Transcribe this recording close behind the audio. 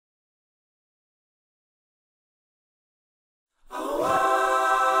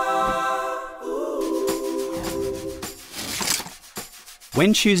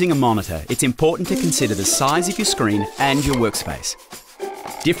When choosing a monitor, it's important to consider the size of your screen and your workspace.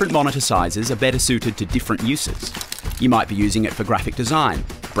 Different monitor sizes are better suited to different uses. You might be using it for graphic design,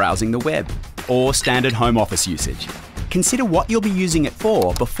 browsing the web, or standard home office usage. Consider what you'll be using it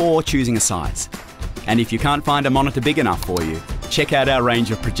for before choosing a size. And if you can't find a monitor big enough for you, check out our range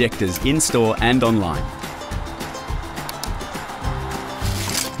of projectors in-store and online.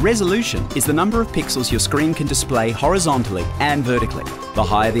 Resolution is the number of pixels your screen can display horizontally and vertically. The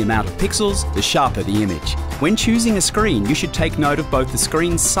higher the amount of pixels, the sharper the image. When choosing a screen, you should take note of both the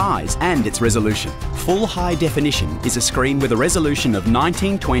screen's size and its resolution. Full high definition is a screen with a resolution of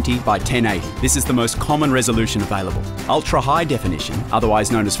 1920 by 1080. This is the most common resolution available. Ultra high definition,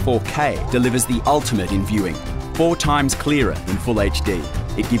 otherwise known as 4K, delivers the ultimate in viewing. 4 times clearer than Full HD.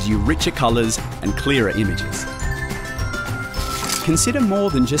 It gives you richer colours and clearer images. Consider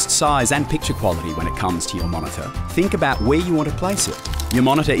more than just size and picture quality when it comes to your monitor. Think about where you want to place it. Your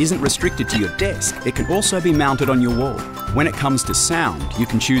monitor isn't restricted to your desk, it can also be mounted on your wall. When it comes to sound, you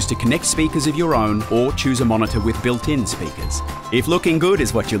can choose to connect speakers of your own or choose a monitor with built-in speakers. If looking good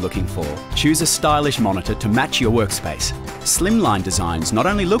is what you're looking for, choose a stylish monitor to match your workspace. Slimline designs not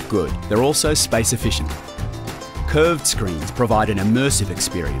only look good, they're also space efficient. Curved screens provide an immersive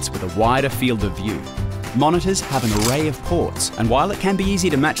experience with a wider field of view. Monitors have an array of ports, and while it can be easy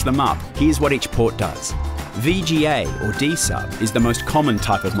to match them up, here's what each port does. VGA or D-sub is the most common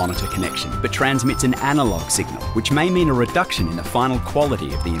type of monitor connection, but transmits an analog signal, which may mean a reduction in the final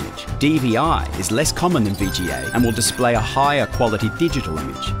quality of the image. DVI is less common than VGA and will display a higher quality digital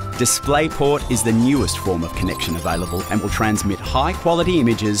image. DisplayPort is the newest form of connection available and will transmit high quality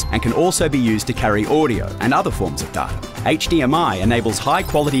images and can also be used to carry audio and other forms of data. HDMI enables high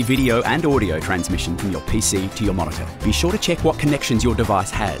quality video and audio transmission from your PC to your monitor. Be sure to check what connections your device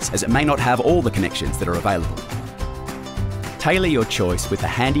has, as it may not have all the connections that are available. Tailor your choice with the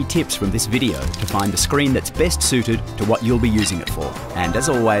handy tips from this video to find the screen that's best suited to what you'll be using it for. And as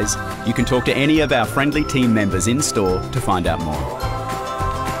always, you can talk to any of our friendly team members in store to find out more.